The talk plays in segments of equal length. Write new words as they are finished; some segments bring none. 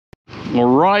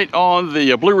Right on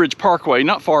the Blue Ridge Parkway,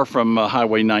 not far from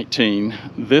Highway 19.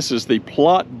 This is the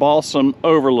Plot Balsam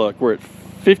Overlook. We're at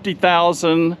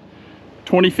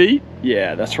 50,020 feet.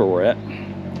 Yeah, that's where we're at.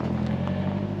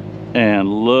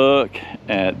 And look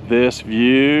at this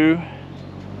view.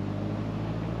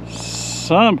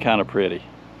 Some kind of pretty.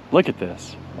 Look at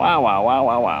this. Wow, wow, wow,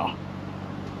 wow, wow.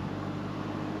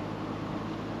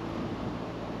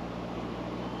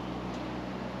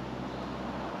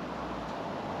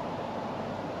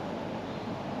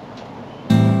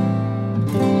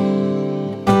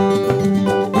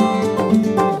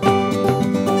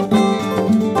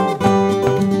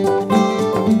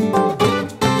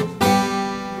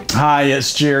 Hi,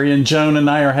 it's Jerry, and Joan and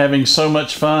I are having so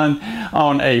much fun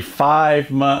on a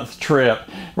 5-month trip.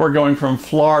 We're going from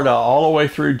Florida all the way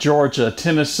through Georgia,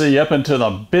 Tennessee, up into the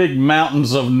big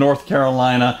mountains of North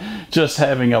Carolina, just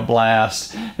having a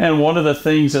blast. And one of the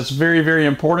things that's very, very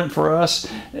important for us,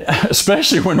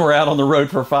 especially when we're out on the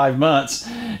road for 5 months,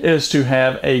 is to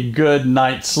have a good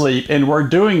night's sleep. And we're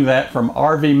doing that from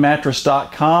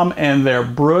RVmattress.com and their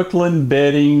Brooklyn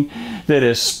bedding that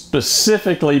is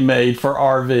specifically made for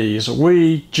RVs.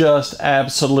 We just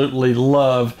absolutely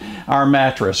love our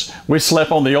mattress. We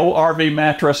slept on the old RV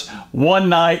mattress one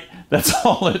night. That's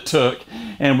all it took.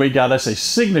 And we got us a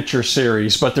signature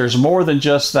series, but there's more than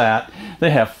just that.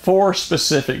 They have 4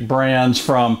 specific brands,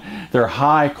 from their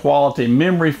high quality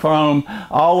memory foam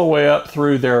all the way up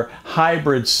through their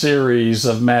hybrid series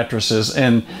of mattresses.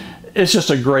 And it's just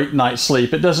a great night's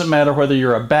sleep. It doesn't matter whether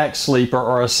you're a back sleeper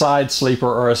or a side sleeper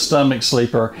or a stomach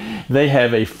sleeper. They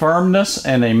have a firmness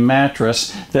and a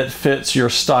mattress that fits your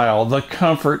style. The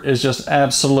comfort is just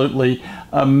absolutely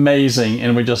amazing,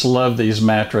 and we just love these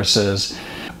mattresses.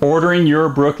 Ordering your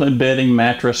Brooklyn bedding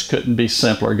mattress couldn't be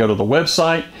simpler. Go to the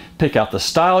website, pick out the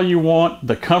style you want,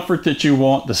 the comfort that you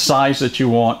want, the size that you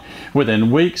want.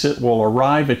 Within weeks, it will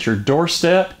arrive at your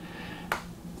doorstep.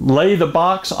 Lay the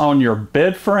box on your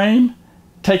bed frame,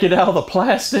 take it out of the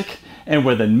plastic, and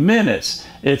within minutes,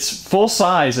 it's full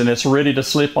size and it's ready to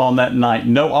sleep on that night.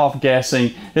 No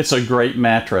off-gassing. It's a great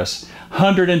mattress.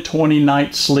 120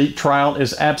 night sleep trial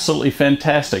is absolutely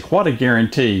fantastic. What a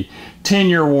guarantee.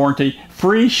 10-year warranty,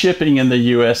 free shipping in the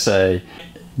USA.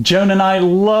 Joan and I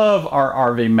love our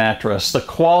RV mattress. The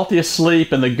quality of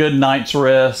sleep and the good night's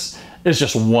rest is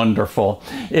just wonderful.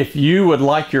 If you would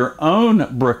like your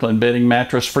own Brooklyn bedding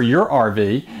mattress for your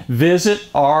RV, visit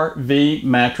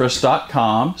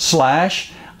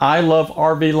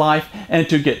rvmattress.com/ilovervlife, and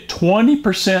to get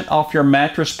 20% off your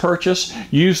mattress purchase,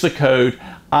 use the code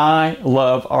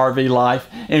ilovervlife.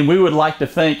 And we would like to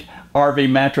thank RV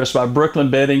Mattress by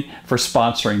Brooklyn Bedding for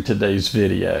sponsoring today's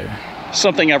video.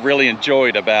 Something I've really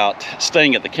enjoyed about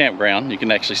staying at the campground, you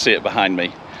can actually see it behind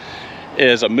me,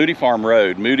 is a Moody Farm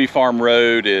Road. Moody Farm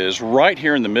Road is right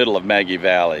here in the middle of Maggie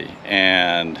Valley,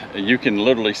 and you can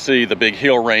literally see the big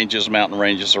hill ranges, mountain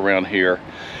ranges around here.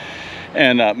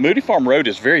 And Moody Farm Road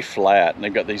is very flat, and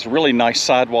they've got these really nice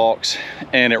sidewalks,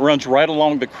 and it runs right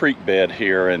along the creek bed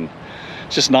here, and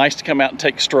it's just nice to come out and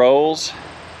take strolls.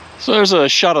 So there's a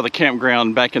shot of the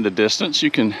campground back in the distance. You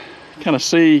can kind of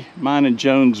see mine and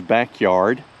Joan's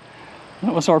backyard.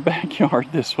 That was our backyard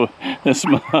this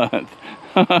month.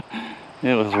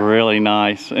 It was really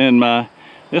nice, and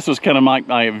this was kind of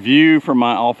my view from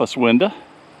my office window.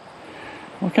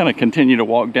 We'll kind of continue to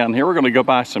walk down here. We're going to go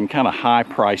buy some kind of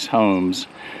high-price homes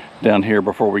down here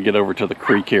before we get over to the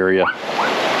creek area.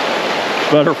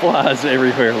 Butterflies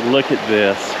everywhere. Look at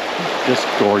this. Just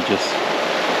gorgeous.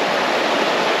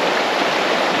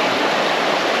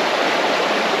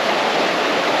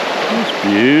 It's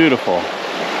beautiful.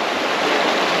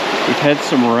 We've had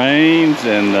some rains,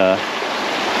 and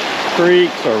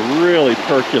creeks are really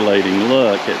percolating.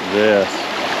 Look at this.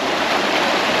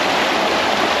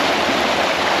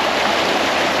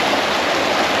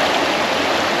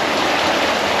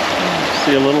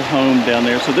 See a little home down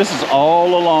there. So this is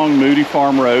all along Moody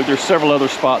Farm Road. There's several other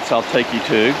spots I'll take you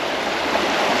to.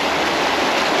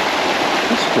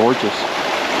 It's gorgeous.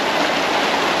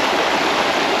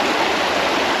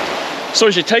 So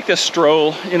as you take this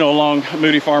stroll, along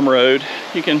Moody Farm Road,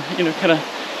 you can, kind of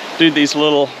do these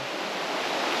little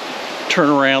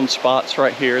turnaround spots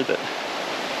right here that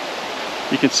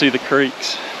you can see the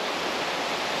creeks.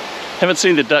 Haven't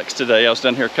seen the ducks today. I was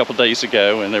down here a couple days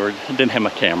ago, and didn't have my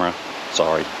camera.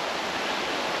 Sorry.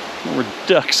 There were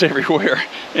ducks everywhere,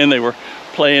 and they were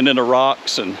playing in the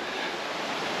rocks and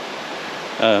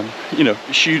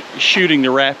shooting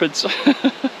the rapids.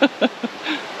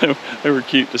 They were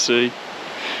cute to see.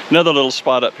 Another little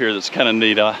spot up here that's kind of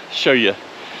neat. I'll show you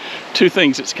 2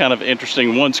 things that's kind of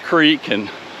interesting. One's creek, and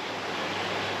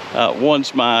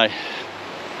one's my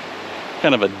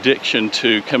kind of addiction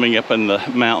to coming up in the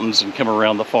mountains and coming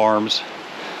around the farms.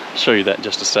 I'll show you that in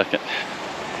just a second.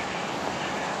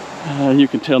 You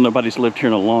can tell nobody's lived here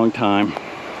in a long time.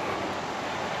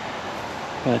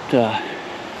 But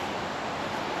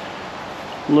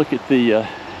look at the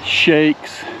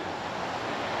shakes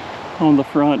on the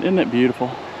front. Isn't that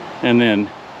beautiful? And then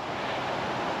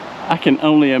I can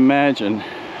only imagine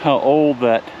how old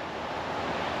that,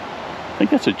 I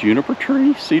think that's a juniper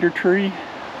tree, cedar tree.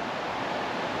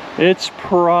 It's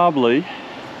probably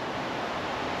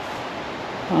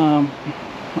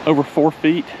over 4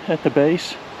 feet at the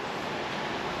base.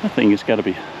 That thing has got to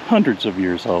be hundreds of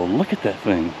years old. Look at that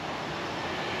thing.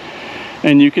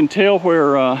 And you can tell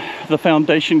where the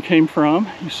foundation came from.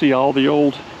 You see all the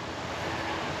old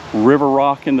river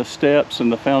rock in the steps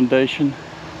and the foundation.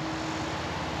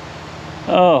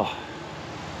 Oh,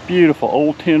 beautiful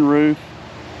old tin roof.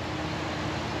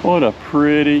 What a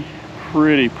pretty,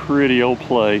 pretty, pretty old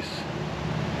place.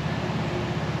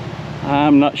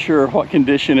 I'm not sure what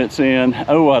condition it's in.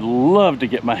 Oh, I'd love to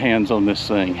get my hands on this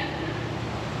thing.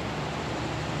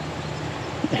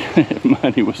 If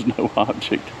money was no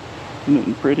object. Isn't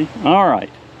it pretty? All right.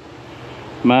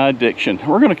 My addiction.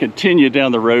 We're going to continue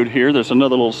down the road here. There's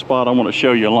another little spot I want to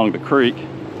show you along the creek.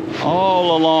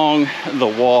 All along the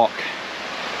walk,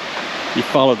 you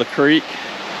follow the creek,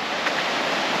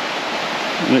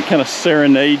 and it kind of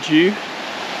serenades you.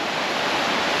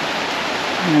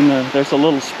 And there's a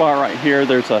little spot right here.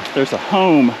 There's a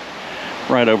home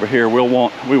right over here. We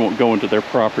won't go into their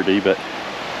property, but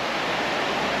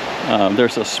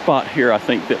there's a spot here I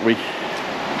think that we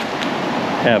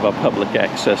have a public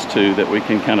access to that we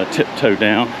can kind of tiptoe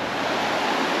down.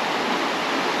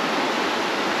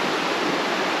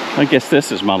 I guess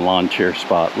this is my lawn chair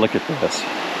spot. Look at this.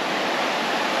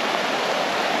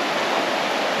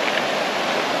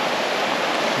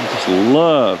 I just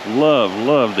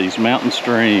love these mountain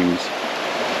streams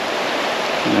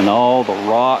and all the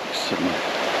rocks and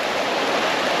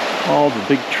all the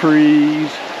big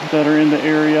trees that are in the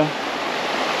area.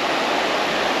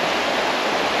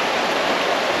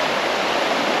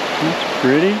 That's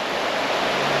pretty.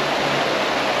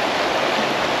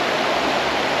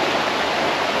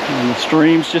 And the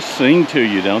streams just sing to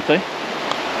you, don't they?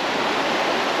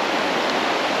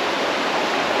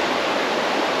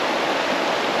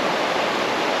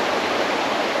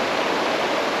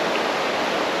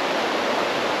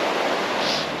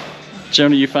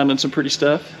 Joan, are you finding some pretty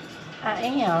stuff? I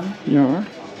am. You are?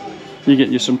 You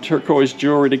getting you some turquoise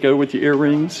jewelry to go with your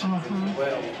earrings?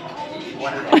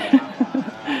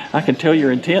 I can tell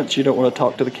you're intense. You don't want to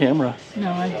talk to the camera.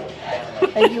 No,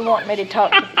 you want me to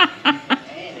talk to...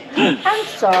 I'm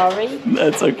sorry.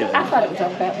 That's okay. I thought it was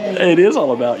all about me. It is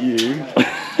all about you.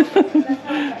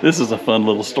 This is a fun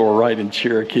little store right in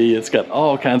Cherokee. It's got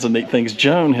all kinds of neat things.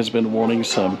 Joan has been wanting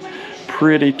some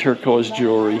pretty turquoise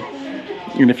jewelry.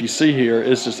 And if you see here,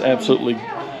 it's just absolutely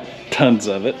tons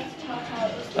of it.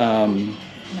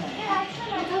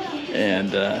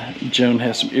 Joan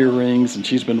has some earrings, and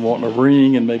she's been wanting a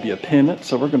ring and maybe a pendant,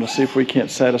 so we're going to see if we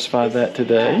can't satisfy that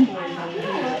today.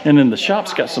 And then the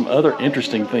shop's got some other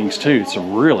interesting things too,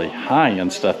 some really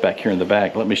high-end stuff back here in the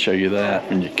back. Let me show you that.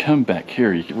 When you come back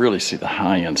here, you can really see the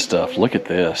high-end stuff. Look at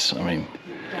this. I mean,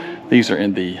 these are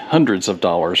in the hundreds of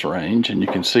dollars range, and you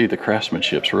can see the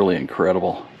craftsmanship's really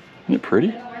incredible. Isn't it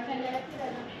pretty?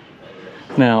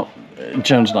 Now,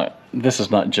 this is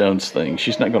not Joan's thing.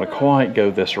 She's not going to quite go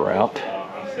this route.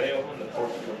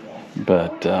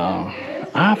 But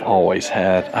I've always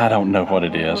had, I don't know what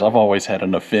it is, I've always had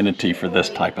an affinity for this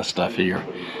type of stuff here.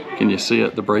 Can you see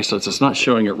it? The bracelets, it's not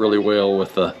showing it really well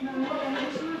with the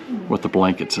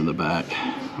blankets in the back.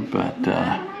 But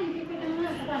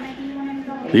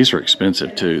these are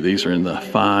expensive too. These are in the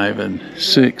 $500 and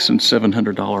 $600 and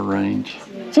 $700 range.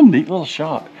 It's a neat little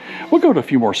shop. We'll go to a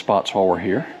few more spots while we're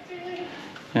here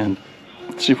and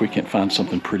see if we can't find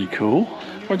something pretty cool.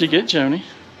 What'd you get, Joni?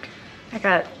 I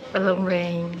got a little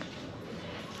ring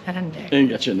and a necklace. And you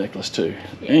got your necklace too.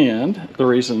 Yeah. And the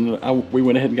reason we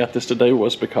went ahead and got this today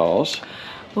was because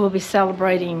we'll be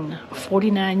celebrating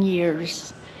 49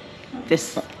 years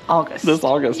this August. This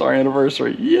August, our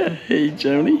anniversary. Yay,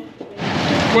 Joni.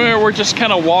 Well, we're just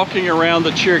kind of walking around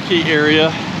the Cherokee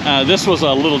area. This was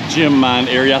a little gem mine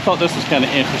area. I thought this was kind of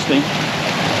interesting.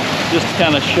 Just to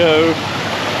kind of show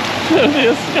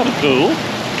this. It's kind of cool.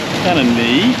 Kind of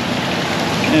neat.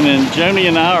 And then Joni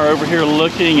and I are over here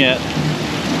looking at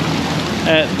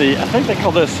the, I think they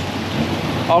call this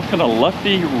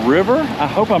Alkanalufty River. I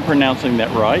hope I'm pronouncing that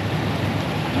right.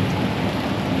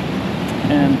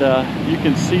 And you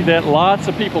can see that lots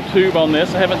of people tube on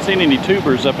this. I haven't seen any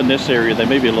tubers up in this area. They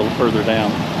may be a little further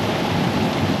down.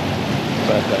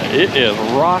 But it is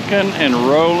rocking and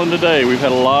rolling today. We've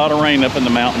had a lot of rain up in the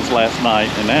mountains last night,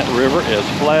 and that river is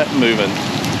flat moving.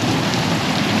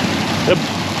 A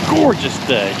gorgeous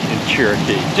day in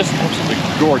Cherokee, just absolutely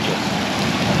gorgeous.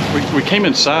 We came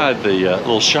inside the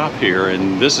little shop here,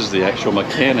 and this is the actual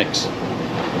mechanics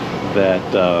that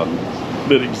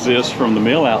that exists from the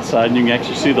mill outside, and you can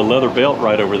actually see the leather belt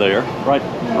right over there. Right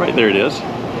there it is,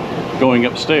 going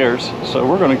upstairs. So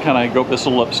we're going to kind of go up this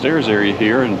little upstairs area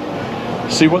here and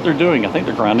see what they're doing. I think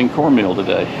they're grinding cornmeal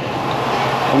today.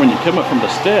 And when you come up from the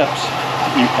steps,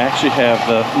 you actually have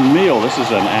the mill. This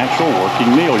is an actual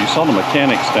working mill. You saw the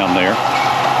mechanics down there.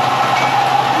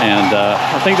 And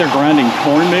I think they're grinding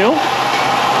cornmeal.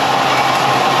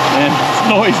 And it's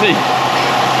noisy.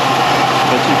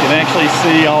 But you can actually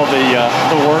see all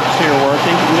the works here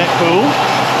working. Isn't that cool?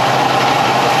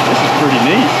 This is pretty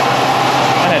neat.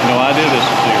 I had no idea this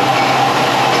was here.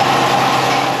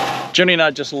 Joni and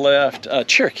I just left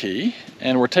Cherokee,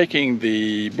 and we're taking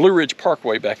the Blue Ridge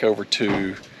Parkway back over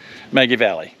to Maggie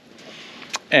Valley.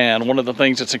 And one of the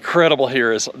things that's incredible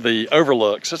here is the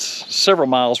overlooks. It's several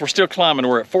miles. We're still climbing.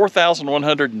 We're at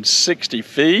 4,160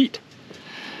 feet.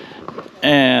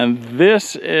 And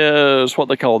this is what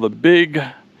they call the Big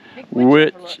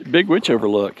Witch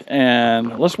Overlook.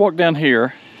 And let's walk down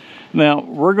here. Now,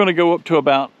 we're going to go up to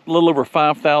about a little over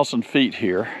 5,000 feet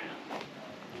here.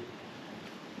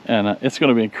 And it's going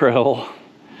to be incredible.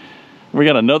 We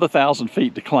got another 1,000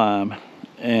 feet to climb.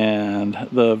 And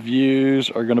the views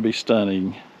are going to be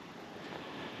stunning.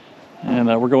 And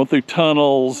we're going through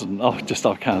tunnels and just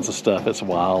all kinds of stuff. It's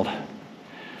wild.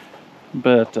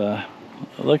 But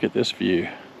look at this view.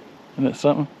 Isn't it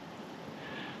something?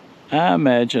 I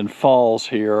imagine falls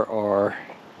here are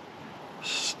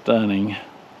stunning.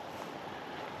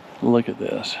 Look at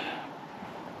this.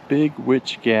 Big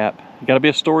Witch Gap. Got to be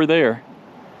a story there.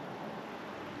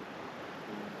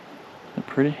 Isn't that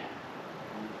pretty?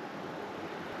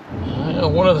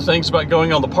 One of the things about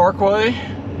going on the Parkway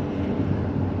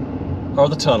are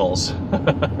the tunnels.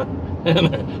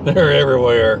 And they're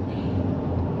everywhere.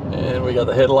 And we got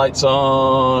the headlights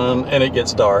on, and it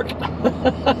gets dark.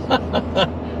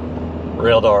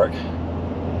 Real dark.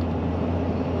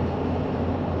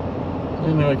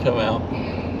 And then we come out.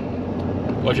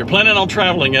 Well, if you're planning on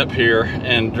traveling up here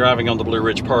and driving on the Blue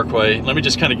Ridge Parkway, let me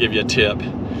just kind of give you a tip.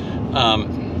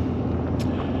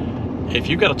 If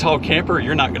you've got a tall camper,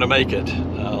 you're not going to make it.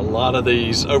 A lot of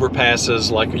these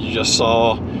overpasses, like you just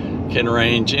saw, can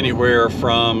range anywhere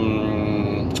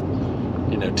from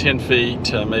 10 feet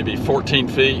to maybe 14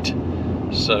 feet.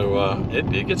 So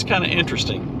it gets kind of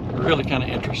interesting, really kind of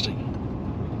interesting.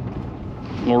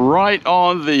 Well, right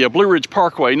on the Blue Ridge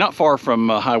Parkway, not far from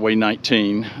Highway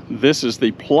 19, this is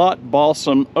the Plot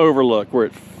Balsam Overlook. We're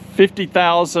at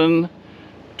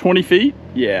 50,020 feet.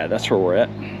 Yeah, that's where we're at.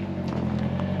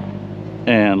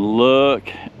 And look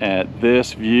at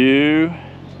this view.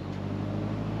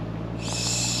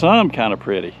 Some kind of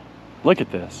pretty. Look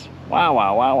at this. Wow,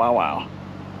 wow, wow, wow, wow.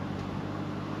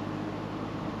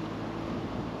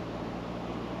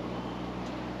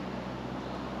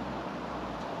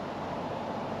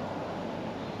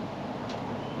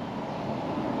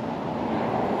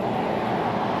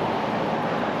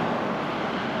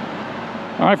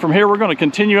 All right, from here we're going to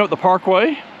continue up the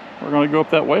Parkway. We're going to go up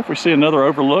that way. If we see another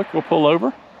overlook, we'll pull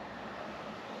over.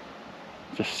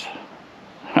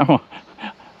 I'll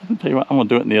tell you what, I'm going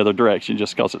to do it in the other direction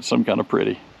just because it's some kind of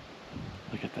pretty.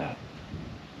 Look at that.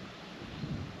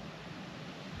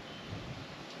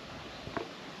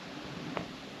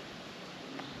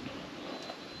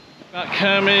 About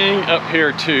coming up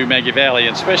here to Maggie Valley,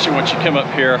 and especially once you come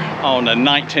up here on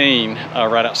 19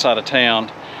 right outside of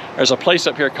town, there's a place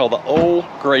up here called the Old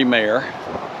Gray Mare.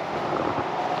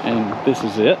 And this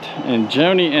is it. And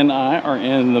Joni and I are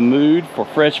in the mood for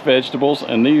fresh vegetables,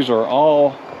 and these are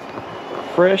all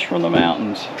fresh from the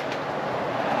mountains.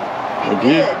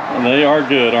 They are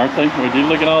good, aren't they? Would you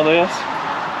look at all this?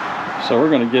 So we're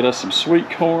going to get us some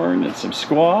sweet corn and some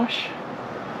squash.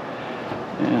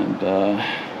 And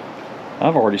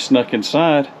I've already snuck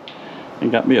inside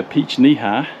and got me a peach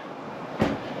knee-high.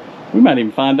 We might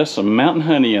even find us some mountain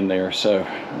honey in there, so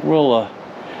we'll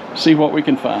see what we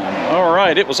can find. All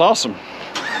right, it was awesome.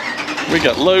 We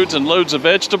got loads and loads of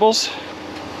vegetables,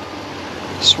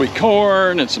 sweet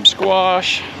corn and some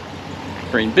squash,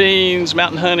 green beans,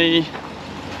 mountain honey.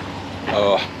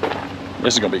 Oh,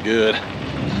 this is gonna be good.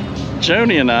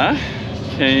 Joni and I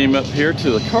came up here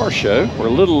to the car show. We're a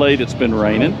little late, it's been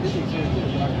raining.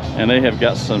 And they have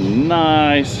got some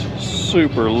nice,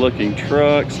 super looking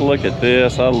trucks. Look at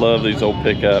this, I love these old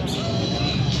pickups.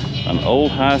 An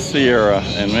old High Sierra,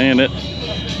 and man,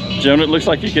 Joan, it looks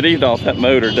like you could eat off that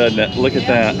motor, doesn't it? Look at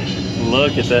that.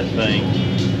 Look at that thing.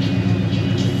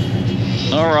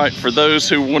 All right, for those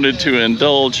who wanted to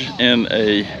indulge in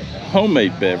a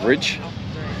homemade beverage,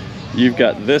 you've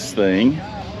got this thing,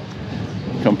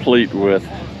 complete with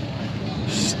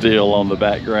steel on the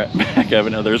back of it.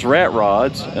 Now there's rat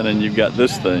rods, and then you've got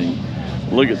this thing.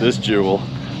 Look at this jewel,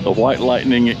 the White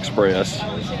Lightning Express.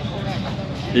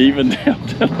 Even down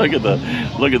to, look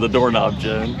at the doorknob,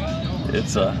 Joan.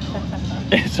 It's orange.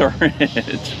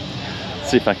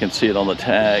 See if I can see it on the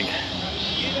tag.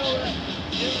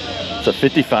 It's a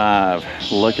 55.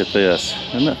 Look at this.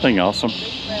 Isn't that thing awesome?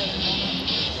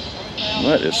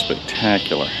 That is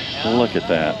spectacular. Look at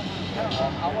that.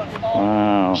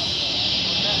 Wow.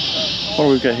 What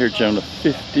do we got here, Joan? A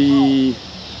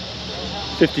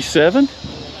 57?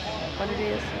 What it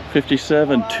is?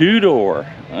 57 two-door.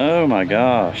 Oh my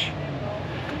gosh.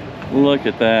 Look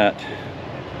at that.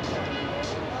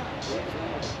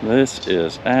 This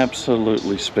is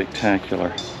absolutely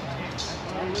spectacular.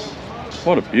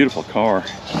 What a beautiful car.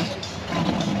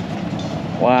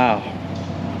 Wow.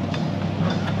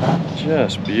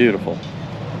 Just beautiful.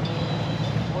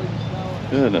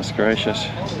 Goodness gracious.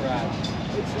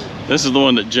 This is the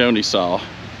one that Joni saw.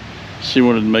 She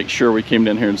wanted to make sure we came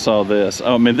down here and saw this.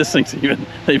 Oh man, this thing's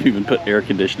they've even put air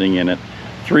conditioning in it.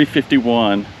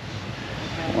 351.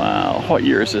 Wow, what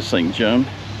year is this thing, Joan?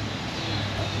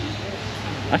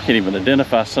 I can't even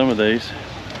identify some of these.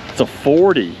 It's a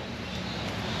 40.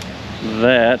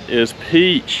 That is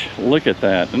peach. Look at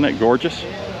that. Isn't that gorgeous?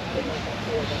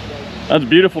 That's a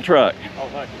beautiful truck. Oh,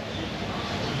 thank you.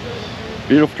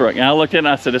 Beautiful truck. And I looked in and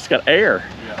I said, it's got air.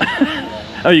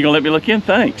 Yeah. Oh, you gonna let me look in?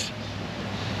 Thanks.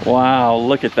 Wow,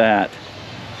 look at that.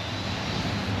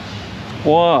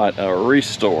 What a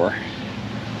restore.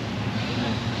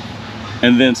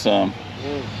 And then some.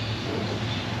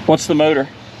 What's the motor?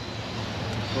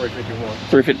 351.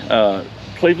 350,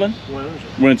 Cleveland? Windsor.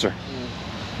 Windsor.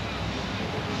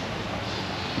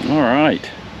 All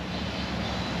right.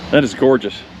 That is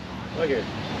gorgeous. Look here.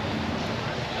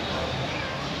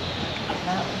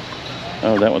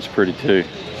 Oh, that one's pretty too.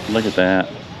 Look at that.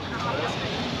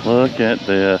 Look at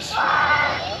this.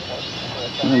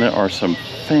 And there are some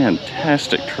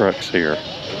fantastic trucks here.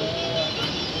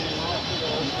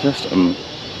 Just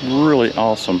really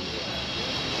awesome.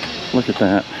 Look at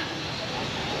that.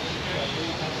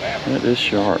 That is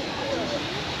sharp.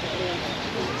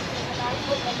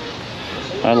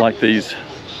 I like these.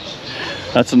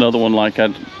 That's another one like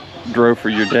I drove for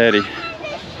your daddy.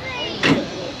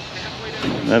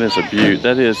 That is a beaut.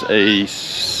 That is a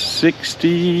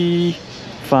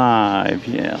 65.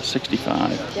 Yeah,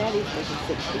 65. Daddy's was a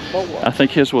 64. I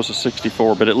think his was a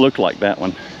 64, but it looked like that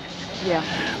one. Yeah.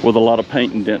 With a lot of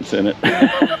paint and dents in it.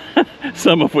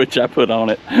 Some of which I put on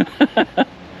it.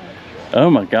 Oh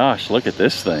my gosh, look at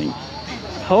this thing.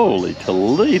 Holy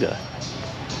Toledo.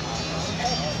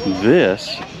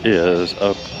 This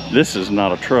is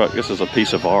not a truck, this is a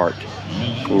piece of art.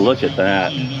 Look at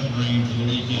that.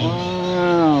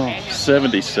 Wow,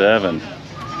 77.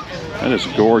 That is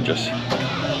gorgeous.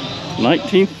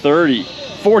 1930,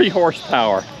 40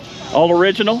 horsepower. All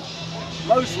original?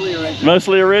 Mostly original.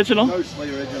 Mostly original? Mostly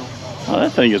original. Oh,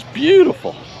 that thing is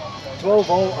beautiful.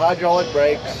 12-volt hydraulic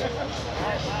brakes.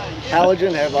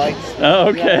 Halogen headlights. Oh,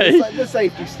 okay. Yeah, the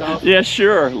safety stuff. Yeah,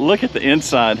 sure. Look at the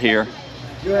inside here.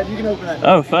 Go ahead, you can open that.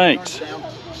 Oh, thanks.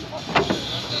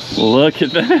 Look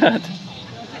at that.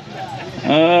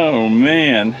 Oh,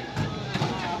 man.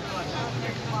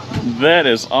 That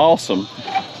is awesome.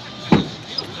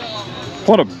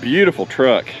 What a beautiful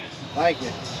truck. Thank you.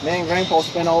 Me and Grandpa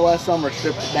spent all last summer,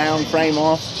 stripped it down, frame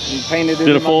off, and painted it.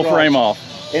 Did a full frame off.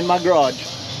 In my garage.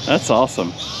 That's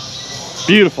awesome.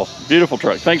 Beautiful, beautiful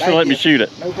truck. Thanks for letting me shoot it.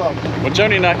 No problem. Well,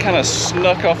 Joni and I kind of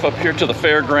snuck off up here to the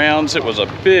fairgrounds. It was a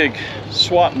big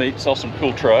swap meet, saw some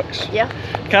cool trucks. Yeah.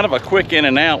 Kind of a quick in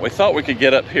and out. We thought we could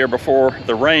get up here before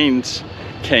the rains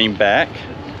came back.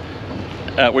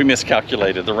 We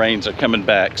miscalculated, the rains are coming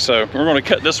back. So we're gonna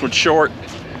cut this one short.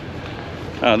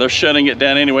 They're shutting it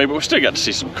down anyway, but we still got to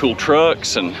see some cool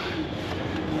trucks and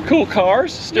cool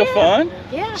cars. Still fun.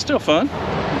 Yeah. Still fun.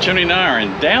 Joan and I are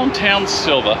in downtown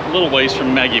Sylva, a little ways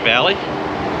from Maggie Valley.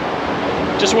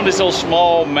 Just one of these little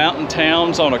small mountain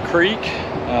towns on a creek.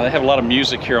 They have a lot of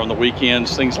music here on the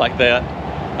weekends, things like that.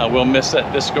 We'll miss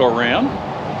that this go around.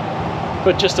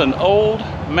 But just an old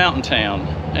mountain town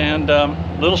and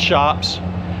little shops.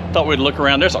 Thought we'd look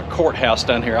around. There's a courthouse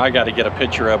down here I got to get a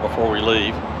picture of before we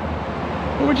leave.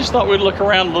 But we just thought we'd look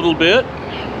around a little bit.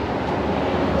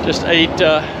 Just ate,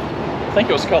 I think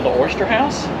it was called the Oyster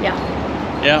House. Yeah.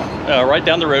 Yeah, right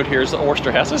down the road here is the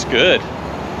Oyster House. It's good.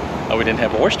 We didn't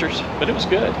have oysters, but it was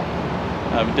good.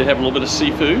 We did have a little bit of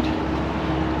seafood.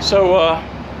 So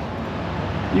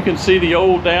you can see the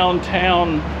old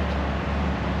downtown.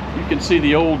 You can see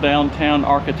the old downtown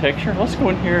architecture. Let's go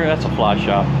in here. That's a fly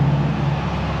shop.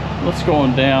 Let's go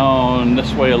on down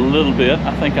this way a little bit.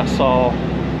 I think I saw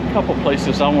a couple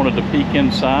places I wanted to peek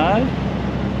inside.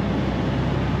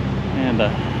 And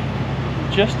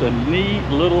just a neat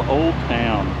little old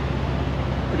town.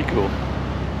 Pretty cool.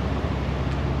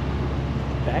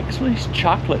 Baxley's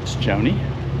Chocolates, Joni.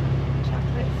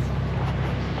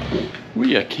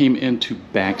 We came into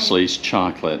Baxley's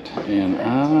Chocolate, and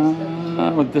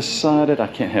I decided I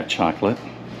can't have chocolate.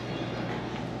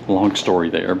 Long story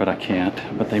there, but I can't.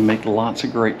 But they make lots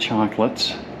of great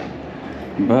chocolates.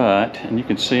 But, and you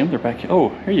can see them, they're back here. Oh,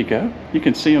 here you go. You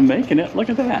can see them making it. Look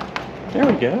at that. There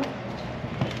we go.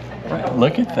 Right,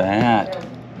 look at that.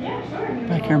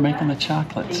 Back here making the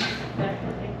chocolates.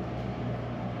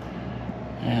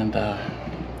 And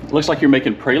looks like you're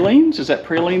making pralines. Is that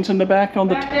pralines in the back on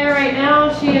the back there right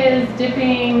now? She is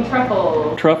dipping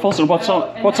truffles. Truffles, and what's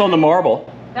on the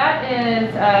marble? That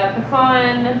is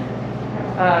pecan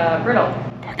brittle.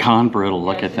 Pecan brittle.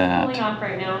 Look at that. It's cooling off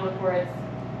right now before it's.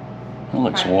 That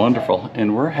looks wonderful.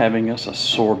 And we're having us a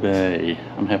sorbet.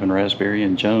 I'm having raspberry,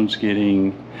 and Joan's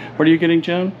getting. What are you getting,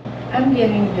 Joan? I'm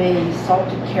getting the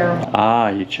salted caramel. Ah,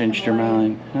 you changed your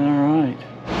mind. All right.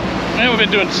 And we've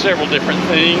been doing several different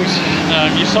things.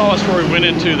 You saw us where we went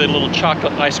into the little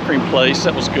chocolate ice cream place.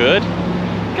 That was good.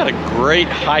 Got a great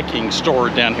hiking store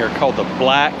down here called the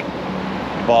Black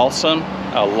Balsam.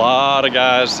 A lot of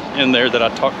guys in there that I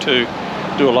talked to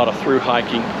do a lot of through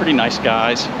hiking. Pretty nice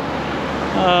guys.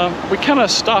 We kind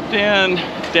of stopped in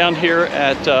down here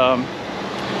at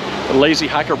the Lazy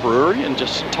Hiker Brewery and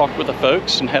just talked with the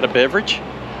folks and had a beverage.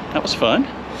 That was fun.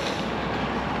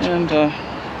 And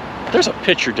there's a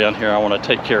picture down here I want to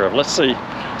take care of. Let's see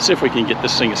if we can get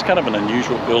this thing. It's kind of an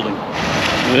unusual building.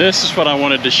 This is what I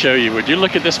wanted to show you. Would you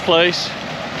look at this place?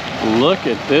 Look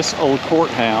at this old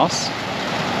courthouse.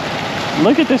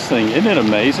 Look at this thing. Isn't it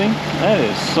amazing? That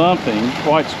is something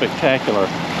quite spectacular.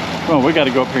 Well, we got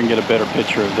to go up here and get a better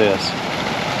picture of this.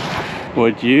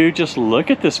 Would you just look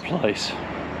at this place?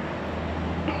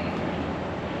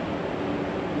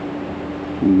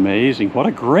 Amazing. What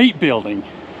a great building.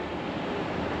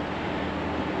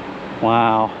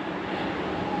 Wow.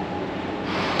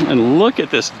 And look at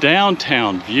this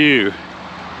downtown view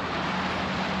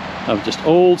of just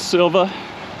old Sylva.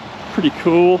 Pretty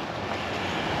cool.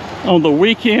 On the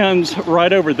weekends,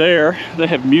 right over there, they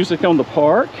have music on the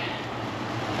park.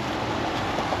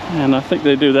 And I think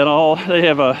they do that all. They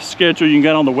have a schedule you can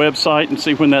get on the website and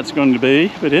see when that's going to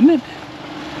be. But isn't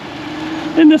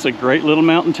this a great little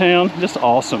mountain town? Just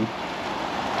awesome.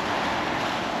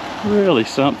 Really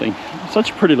something.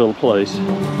 Such a pretty little place.